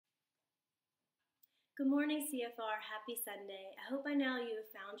Good morning, CFR. Happy Sunday. I hope by now you have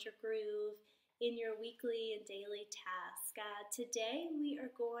found your groove in your weekly and daily task. Today we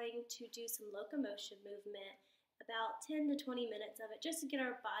are going to do some locomotion movement, about 10 to 20 minutes of it, just to get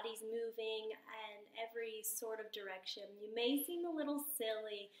our bodies moving in every sort of direction. You may seem a little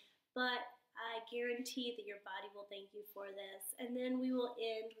silly, but I guarantee that your body will thank you for this. And then we will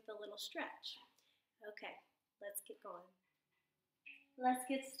end with a little stretch. Okay, let's get going. Let's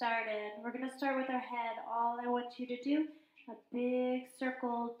get started. We're going to start with our head. All I want you to do, a big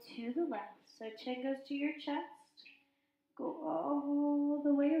circle to the left. So chin goes to your chest. Go all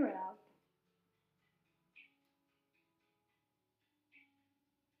the way around.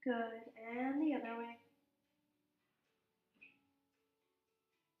 Good. And the other way.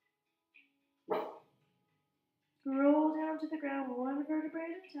 Roll down to the ground one vertebrae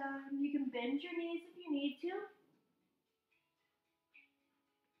at a time. You can bend your knees if you need to.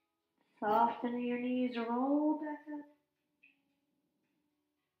 Soften your knees, roll back up.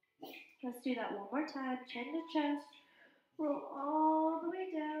 Let's do that one more time. Chin to chest. Roll all the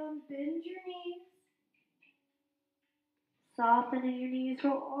way down. Bend your knees. Soften your knees.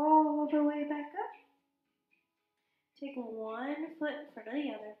 Roll all the way back up. Take one foot in front of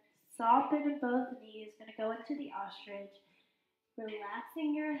the other. Soften in both knees. Going to go into the ostrich.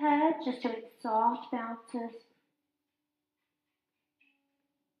 Relaxing your head. Just doing soft bounces.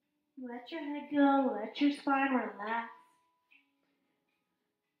 Let your head go. Let your spine relax.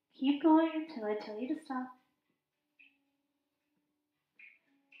 Keep going until I tell you to stop.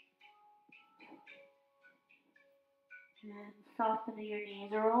 And soften your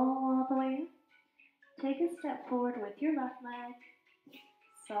knees. Roll all the way up. Take a step forward with your left leg.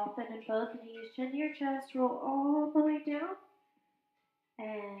 Soften in both knees. Chin to your chest. Roll all the way down.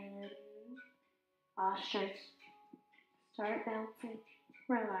 And ostrich. Start bouncing.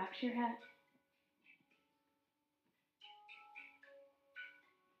 Relax your head.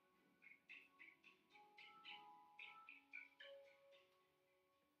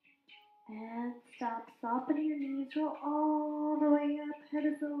 And stop. Soften your knees. Roll all the way up. Head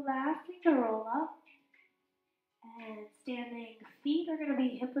is the last thing to roll up. And standing feet are going to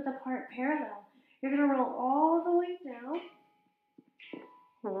be hip width apart parallel. You're going to roll all the way down.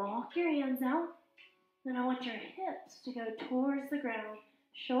 Walk your hands out. Then I want your hips to go towards the ground.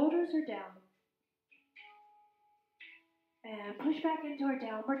 Shoulders are down. And push back into our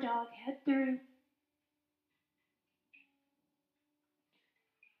downward dog. Head through.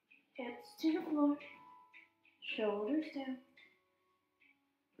 Hips to the floor. Shoulders down.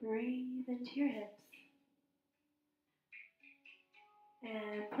 Breathe into your hips.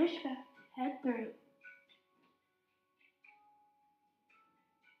 And push back. Head through.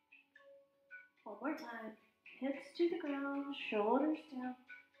 One more time. Hips to the ground. Shoulders down.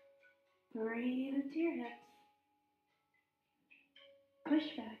 Breathe into your hips.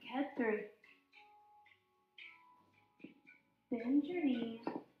 Push back. Head through. Bend your knees.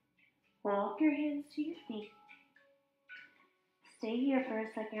 Walk your hands to your feet. Stay here for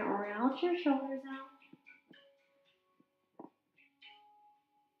a second. Round your shoulders out.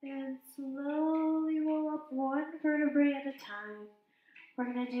 And slowly roll up one vertebrae at a time.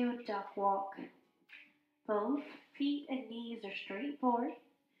 We're going to do a duck walk. Both feet and knees are straight forward.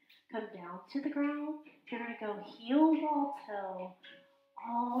 Come down to the ground. You're going to go heel, ball, toe,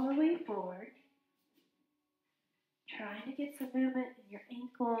 all the way forward. Trying to get some movement in your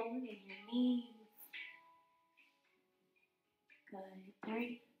ankle, in your knees. Good.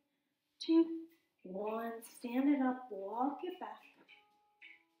 3, 2, 1. Stand it up. Walk it back.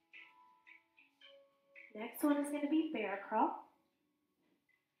 Next one is going to be bear crawl.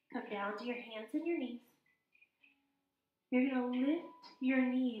 Come down to your hands and your knees. You're going to lift your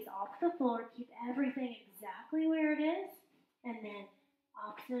knees off the floor. Keep everything exactly where it is. And then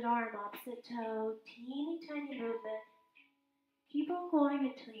opposite arm, opposite toe, teeny tiny movement. Keep on going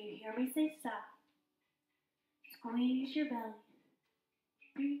until you hear me say stop. Squeeze your belly.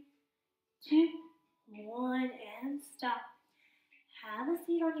 3, 2, 1, and stop. Have a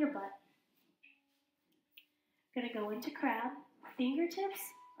seat on your butt. Going to go into crab.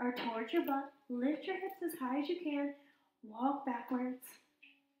 Fingertips are towards your butt. Lift your hips as high as you can. Walk backwards.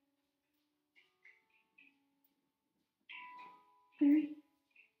 3,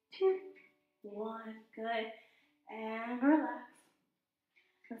 2, 1. Good. And relax.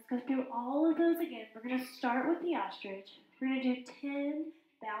 Let's go through all of those again. We're going to start with the ostrich. We're going to do 10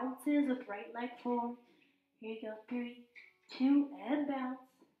 bounces with right leg forward. Here you go. 3, 2, and bounce.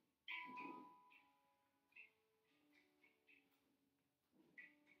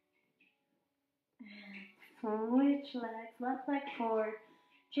 And switch legs. Left leg forward.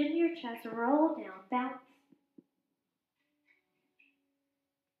 Chin to your chest, roll down, bounce.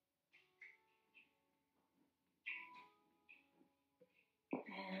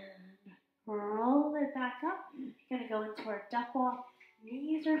 And roll it back up. Gonna go into our duck walk.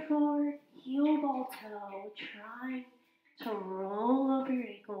 Knees are forward, heel ball toe. Trying to roll over your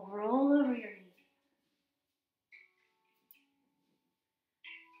ankle, roll over your knee.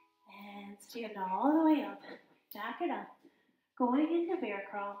 And stand all the way up. Back it up. Going into bear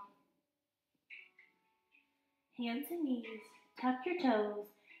crawl. Hands and knees. Tuck your toes.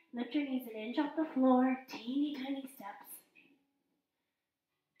 Lift your knees an inch off the floor. Teeny tiny steps.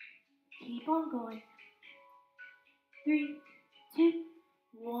 Keep on going. 3, 2,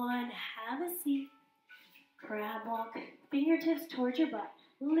 1. Have a seat. Crab walk. Fingertips towards your butt.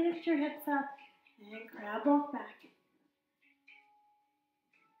 Lift your hips up and crab walk back.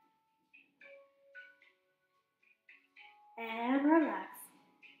 And relax.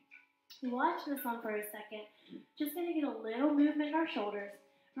 Watch this one for a second. Just going to get a little movement in our shoulders.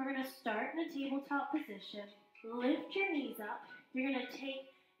 We're going to start in a tabletop position. Lift your knees up. You're going to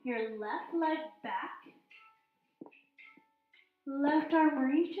take your left leg back. Left arm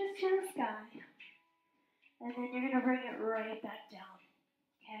reaches to the sky. And then you're going to bring it right back down.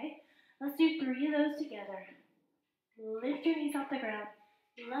 Okay? Let's do 3 of those together. Lift your knees off the ground.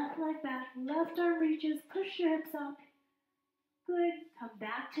 Left leg back. Left arm reaches. Push your hips up. Good. Come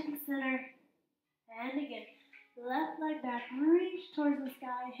back to the center. And again. Left leg back. Reach towards the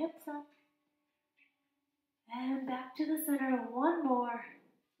sky. Hips up. And back to the center. One more.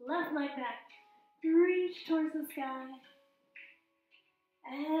 Left leg back. Reach towards the sky.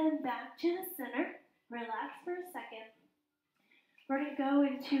 And back to the center. Relax for a second. We're going to go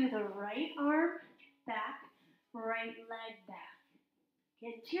into the right arm back, right leg back.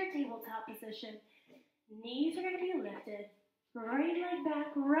 Get into your tabletop position. Knees are going to be lifted. Right leg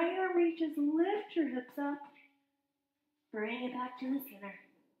back, right arm reaches. Lift your hips up. Bring it back to the center.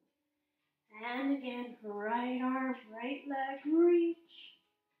 And again, right arm, right leg, reach.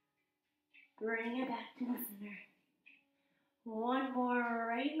 Bring it back to the center. One more,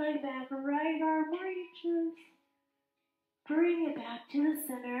 right leg back, right arm reaches. Bring it back to the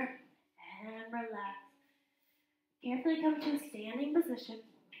center and relax. Carefully come to a standing position.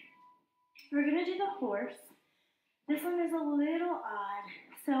 We're going to do the horse. This one is a little odd.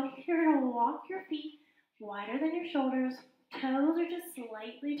 So you're going to walk your feet wider than your shoulders. Toes are just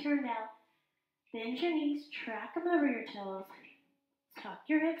slightly turned out. Bend your knees, track them over your toes. Tuck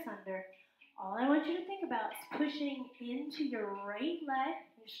your hips under. All I want you to think about is pushing into your right leg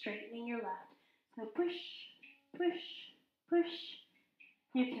and straightening your left. So push, push, push.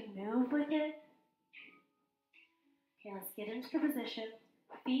 You can move with it. Okay, let's get into the position.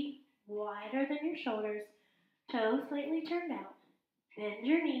 Feet wider than your shoulders. Toes slightly turned out. Bend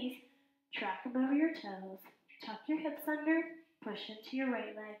your knees. Track them over your toes. Tuck your hips under. Push into your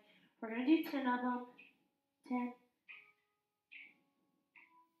right leg. We're going to do 10 of them. 10.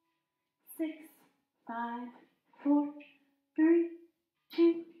 6, 5, 4, 3,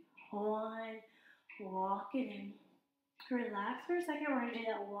 2, 1. Walk it in. Relax for a second. We're going to do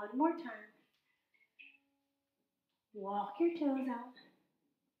that one more time. Walk your toes out.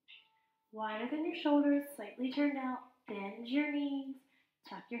 Wider than your shoulders, slightly turned out. Bend your knees.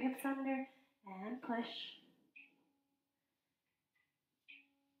 Tuck your hips under and push.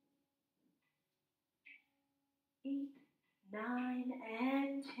 8, 9,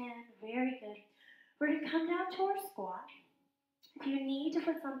 and 10. Very good. We're going to come down to our squat. If you need to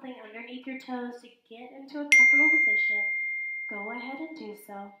put something underneath your toes to get into a comfortable position, go ahead and do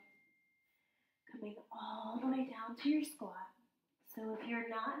so. Coming all the way down to your squat. So if you're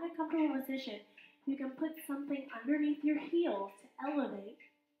not in a comfortable position, you can put something underneath your heels to elevate.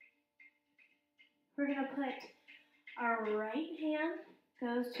 We're going to put our right hand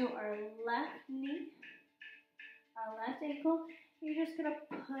goes to our left knee, our left ankle. You're just going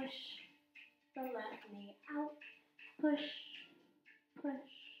to push the left knee out. Push, push.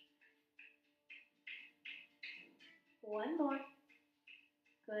 One more.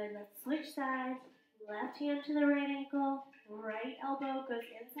 Good. Let's switch sides. Left hand to the right ankle. Right elbow goes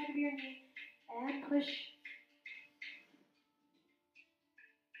inside of your knee. And push.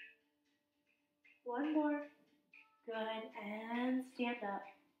 One more. Good. And stand up.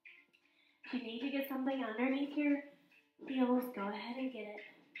 If you need to get something underneath your heels, go ahead and get it.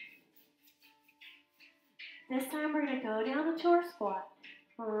 This time we're going to go down into our squat.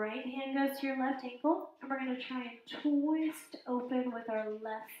 Right hand goes to your left ankle, and we're going to try and twist open with our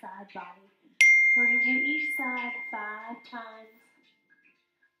left side body. We're going to do each side 5 times.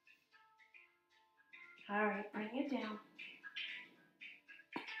 All right, bring it down.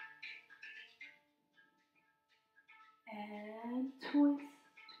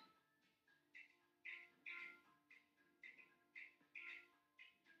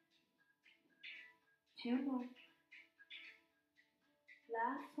 2 more.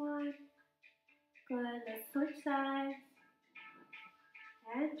 Last one. Good. Let's switch sides.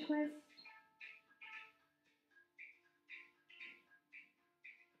 And twist.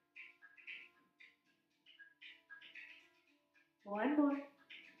 One more.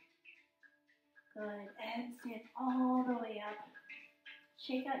 Good. And stand all the way up.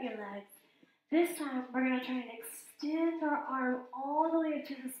 Shake out your legs. This time, we're going to try and extend our arm all the way up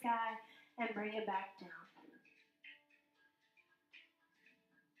to the sky and bring it back down.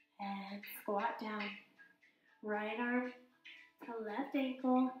 And squat down. Right arm to left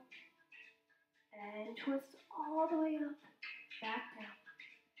ankle. And twist all the way up, back down.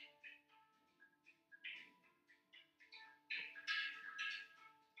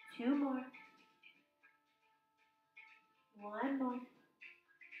 Two more. One more.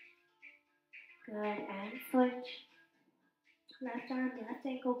 Good, and switch. Left arm, left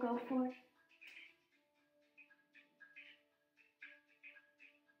ankle, go for it.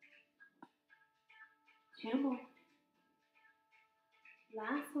 Two more.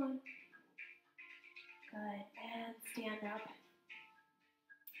 Last one. Good, and stand up.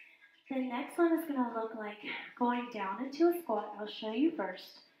 The next one is going to look like going down into a squat. I'll show you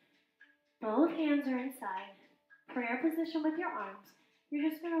first. Both hands are inside. Prayer position with your arms. You're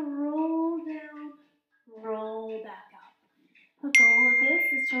just going to roll down, roll back up. The goal of this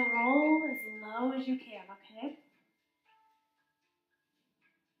is to roll as low as you can, okay?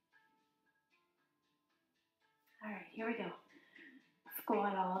 All right, here we go.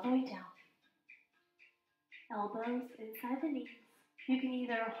 Squat all the way down. Elbows inside the knees. You can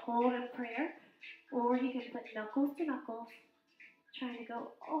either hold in prayer or you can put knuckles to knuckles. Trying to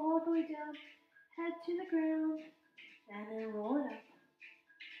go all the way down, head to the ground, and then roll it up.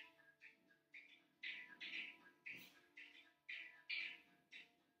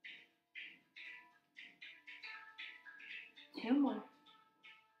 Two more.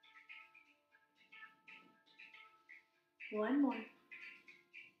 One more.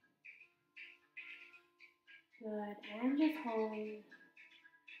 Good, and just hold.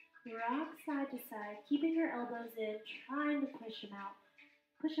 Rock side to side, keeping your elbows in, trying to push them out.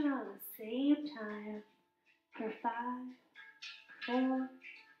 Push them out at the same time for 5, 4,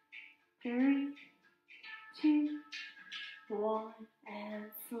 3, 2, 1, and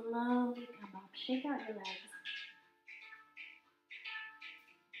slowly come up. Shake out your legs.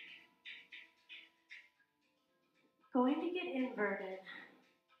 Going to get inverted.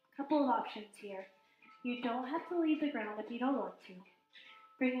 Couple of options here. You don't have to leave the ground if you don't want to.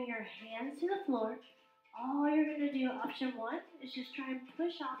 Bringing your hands to the floor. All you're going to do, option 1, is just try and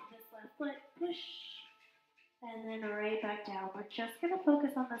push off this left foot. Push. And then right back down. We're just going to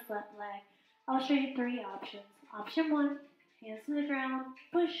focus on this left leg. I'll show you 3 options. Option 1, hands to the ground.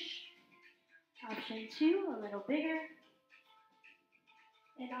 Push. Option 2, a little bigger.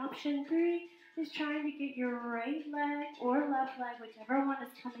 And option 3 is trying to get your right leg or left leg, whichever one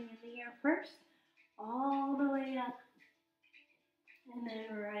is coming in the air first, all the way up. And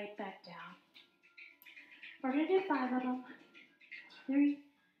then right back down. We're going to do 5 of them. 3,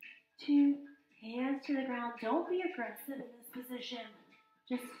 2, hands to the ground. Don't be aggressive in this position.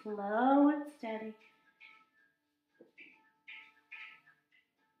 Just slow and steady.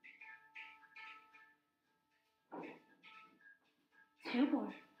 Two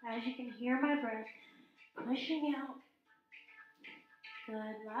more. As you can hear my breath pushing out.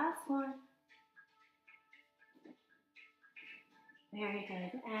 Good. Last one. Very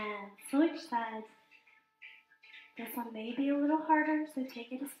good. And switch sides. This one may be a little harder, so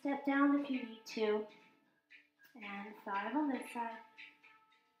take it a step down if you need to. And 5 on this side.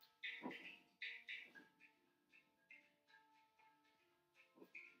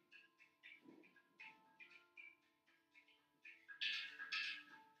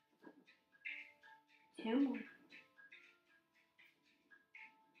 Two more.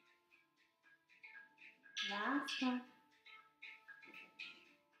 Last one.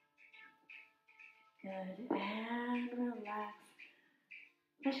 Good, and relax.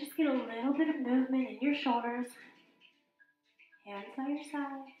 Let's just get a little bit of movement in your shoulders. Hands by your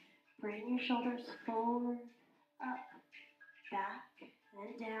side. Bring your shoulders forward, up, back,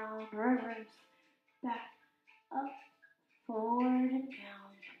 and down. Reverse, back, up, forward, and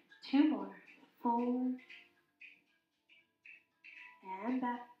down. 2 more. Forward, and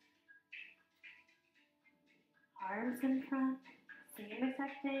back. Arms in front. Same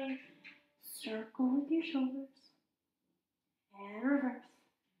exact thing. Circle with your shoulders. And reverse.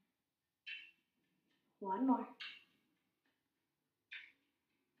 1 more.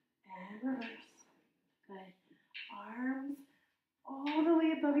 And reverse. Good. Arms all the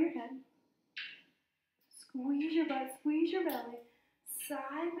way above your head. your belly.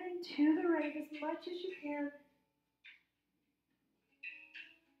 Simon to the right as much as you can.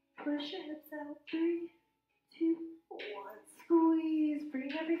 Push your hips out. 3, 2, 1. Squeeze.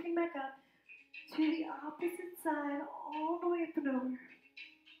 Bring everything back up to the opposite side, all the way up and over.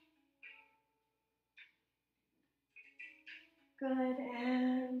 Good,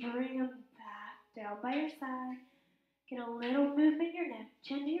 and bring them back down by your side. Get a little movement in your neck,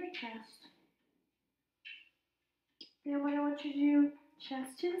 chin to your chest. Then what I want you to do,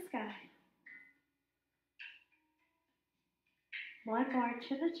 chest to the sky. One more,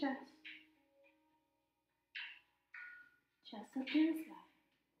 chin to chest. Chest up to the sky.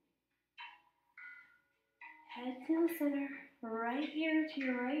 Head to the center, right ear to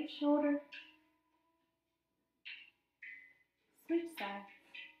your right shoulder. Switch sides.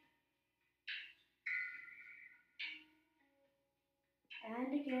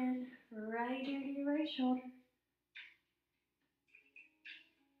 And again, right ear to your right shoulder.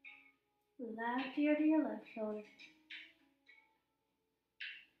 Left ear to your left shoulder.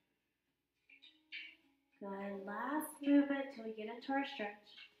 Good. Last movement till we get into our stretch.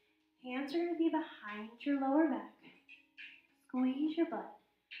 Hands are going to be behind your lower back. Squeeze your butt.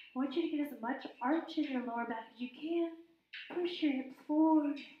 I want you to get as much arch in your lower back as you can. Push your hips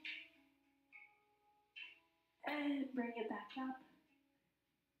forward. And bring it back up.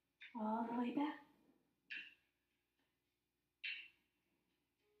 All the way back.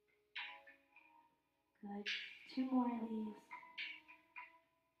 Good. 2 more of these.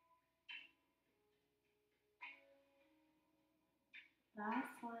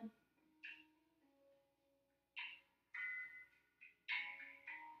 Last one.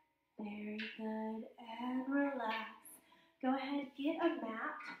 Very good. And relax. Go ahead, get a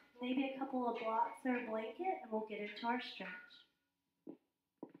mat, maybe a couple of blocks or a blanket, and we'll get into our stretch.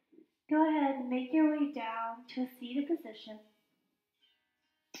 Go ahead and make your way down to a seated position.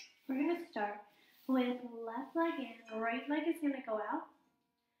 We're going to start with left leg in, right leg is going to go out.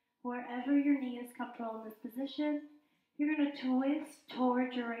 Wherever your knee is comfortable in this position, you're going to twist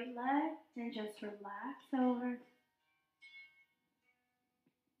towards your right leg and just relax over.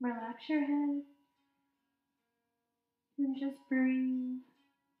 Relax your head and just breathe.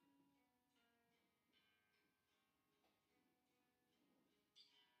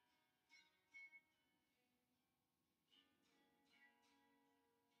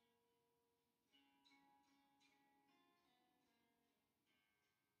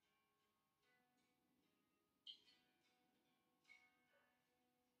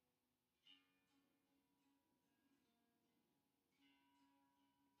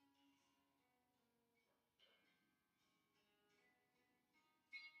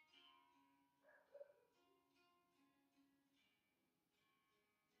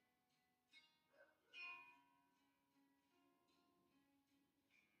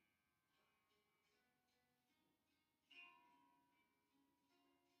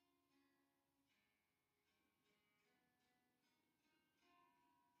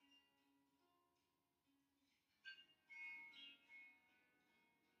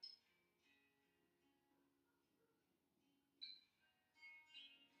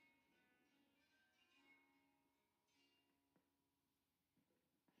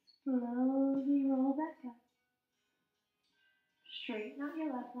 Slowly roll back up. Straighten out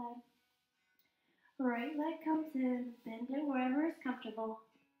your left leg. Right leg comes in, bend it wherever is comfortable.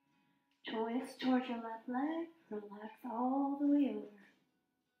 Twist towards your left leg, relax all the way over.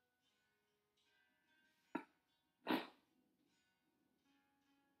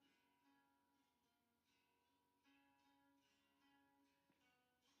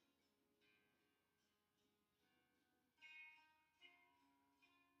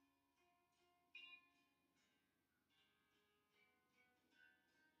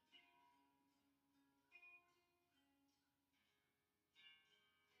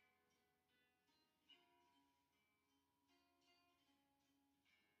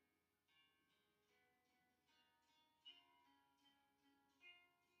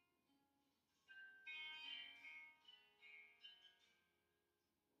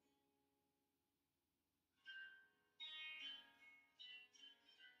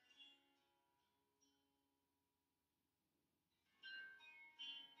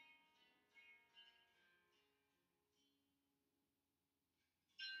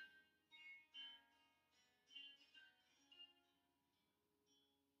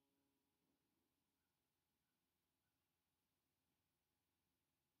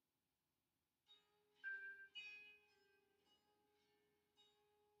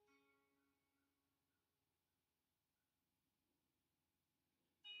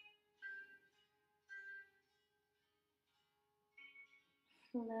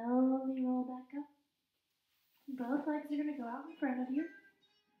 Slowly roll back up. Both legs are going to go out in front of you.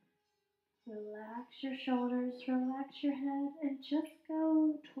 Relax your shoulders, relax your head, and just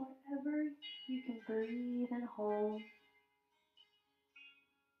go to wherever you can breathe and hold.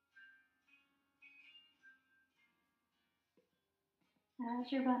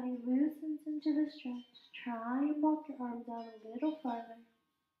 As your body loosens into the stretch, try and walk your arms out a little farther.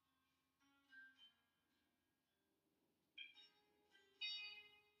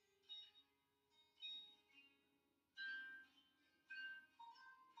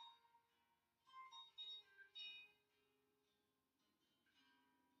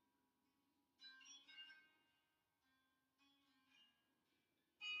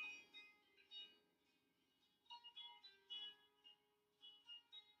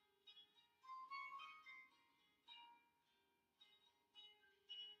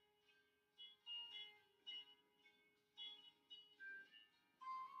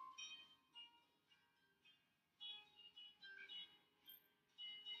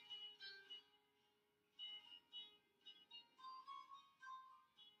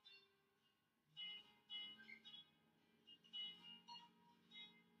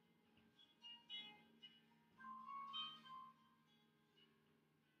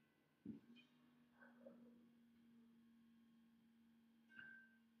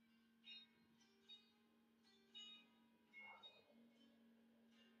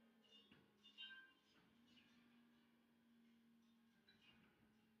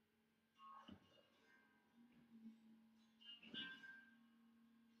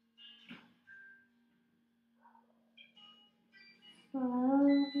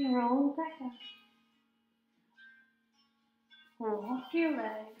 Slowly roll back up. Walk your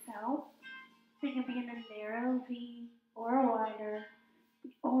legs out. They can be in a narrow V or a wider.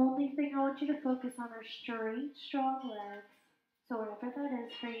 The only thing I want you to focus on are straight, strong legs. So whatever that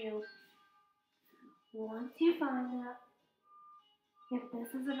is for you. Once you find that, if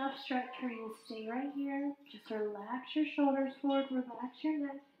this is enough stretch for you, stay right here. Just relax your shoulders forward, relax your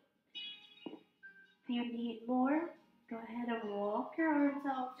neck. If you need more, go ahead and walk your arms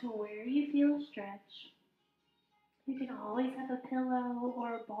out to where you feel a stretch. You can always have a pillow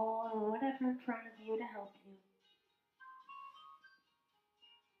or a ball or whatever in front of you to help you.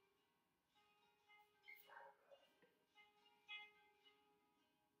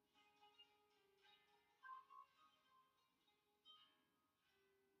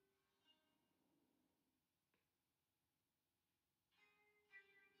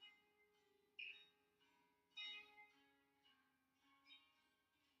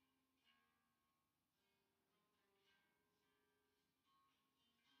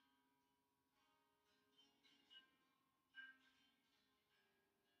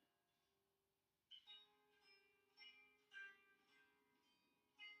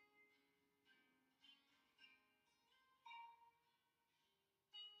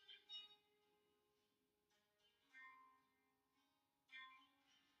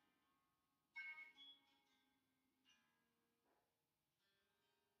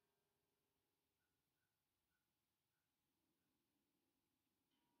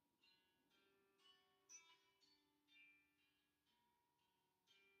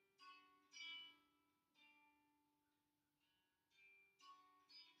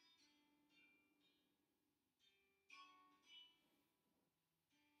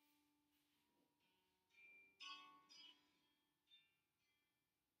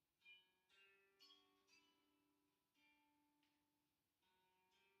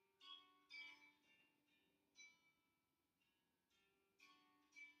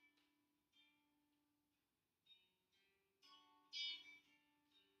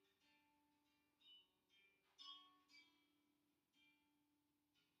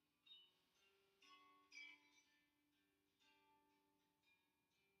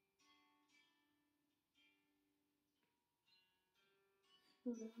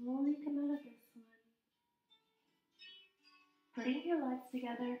 Slowly come out of this one. Bring your legs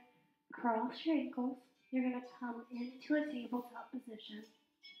together, cross your ankles. You're going to come into a tabletop position.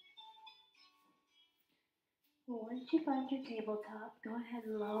 Once you find your tabletop, go ahead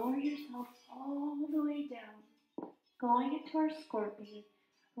and lower yourself all the way down. Going into our scorpion.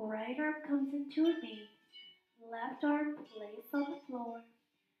 Right arm comes into a V. Left arm placed on the floor.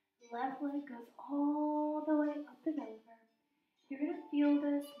 Left leg goes all the way up and over. You're going to feel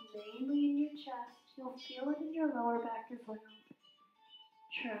this mainly in your chest. You'll feel it in your lower back as well.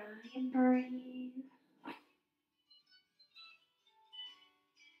 Try and breathe.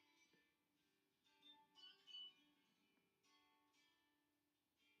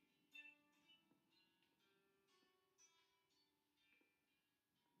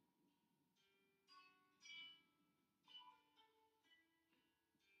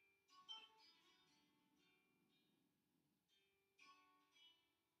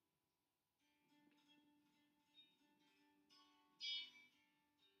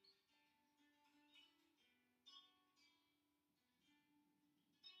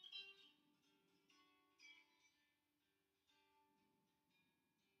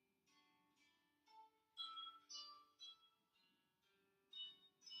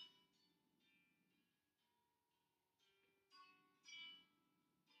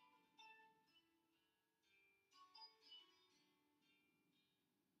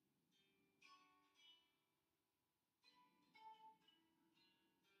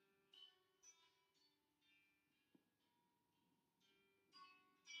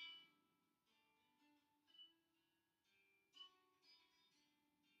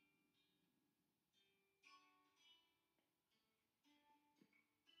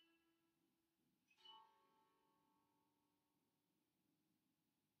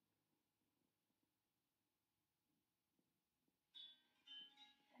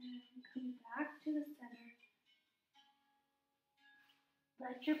 And come back to the center.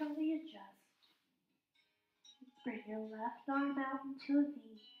 Let your body adjust. Bring your left arm out into a V.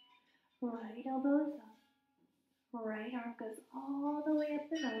 Right elbow is up. Right arm goes all the way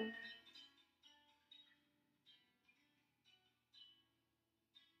up and over.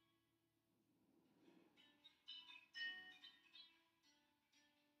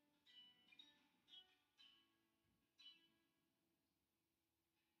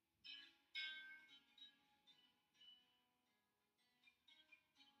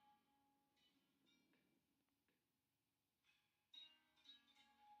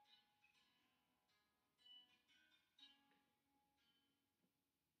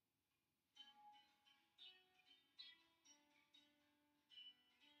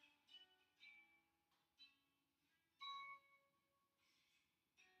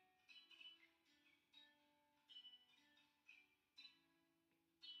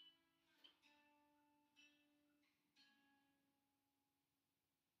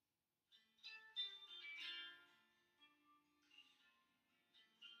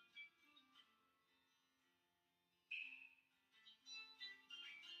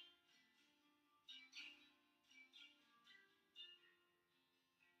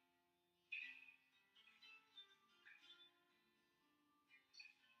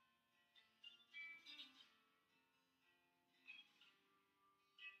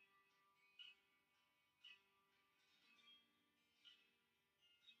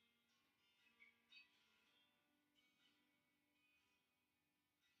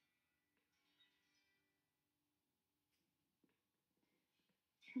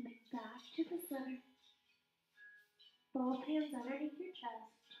 Coming back to the center. Both hands underneath your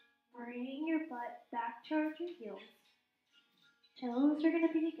chest. Bring your butt back towards your heels. Toes are going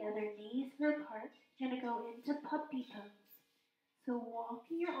to be together, knees are apart. You're going to go into puppy pose. So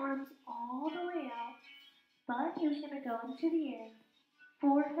walking your arms all the way out. Butt is going to go into the air.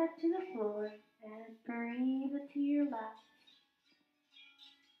 Forehead to the floor. And breathe into your lap.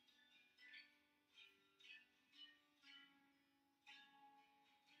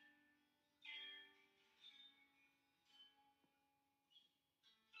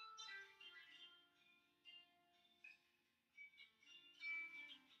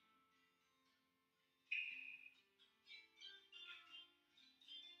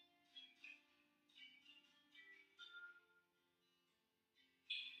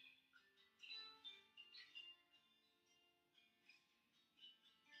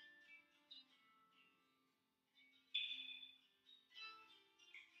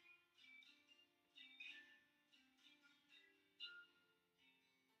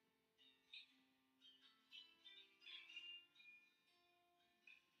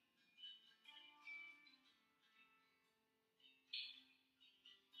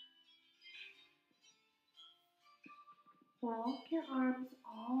 Walk your arms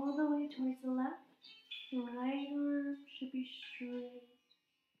all the way towards the left. Right arm should be straight.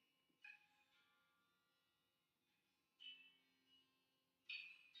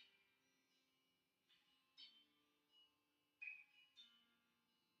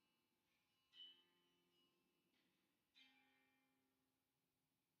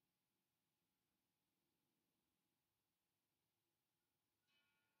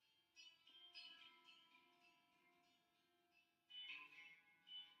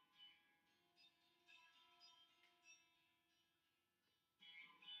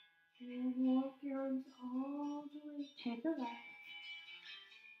 And walk your arms all the way to the left.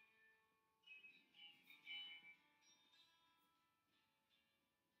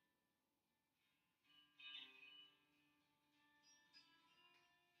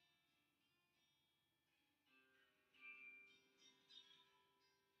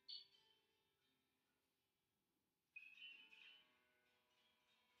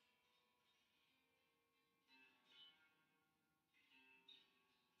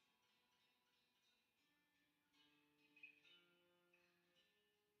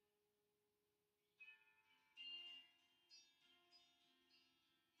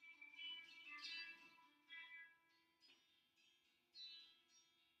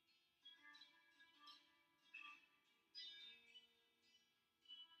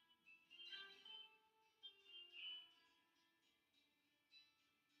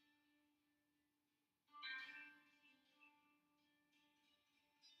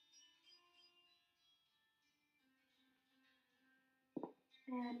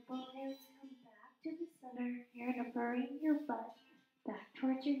 And both hands come back to the center. You're going to bring your butt back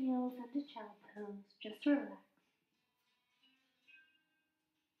towards your heels into child pose. Just relax.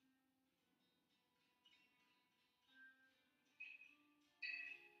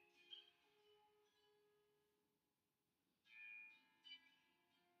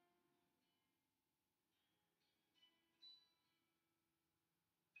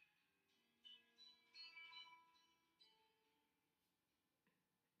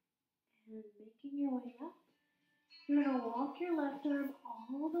 And making your way up, you're going to walk your left arm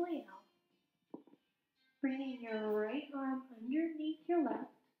all the way out, bringing your right arm underneath your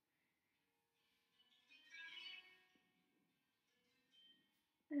left,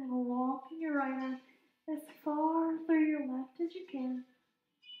 and walking your right arm as far through your left as you can.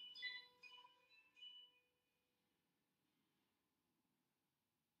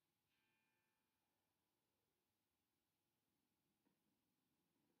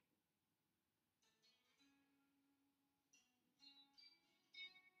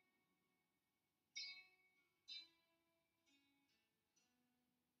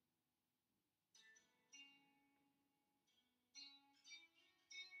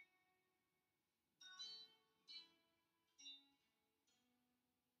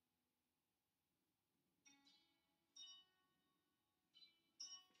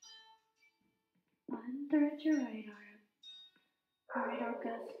 Unthread your right arm. Right arm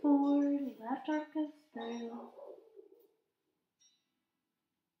goes forward, left arm goes through.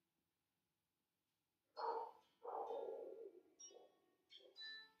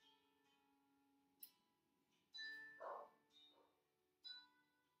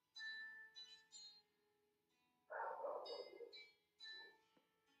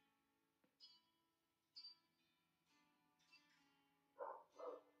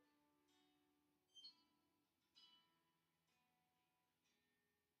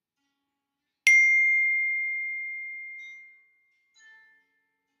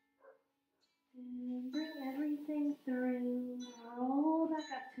 And bring everything through. Roll back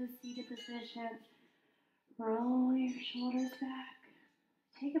up to a seated position. Roll your shoulders back.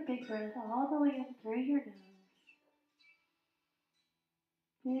 Take a big breath all the way in through your nose.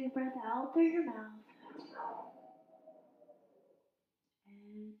 Big breath out through your mouth.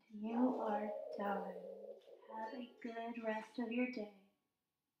 And you are done. Have a good rest of your day.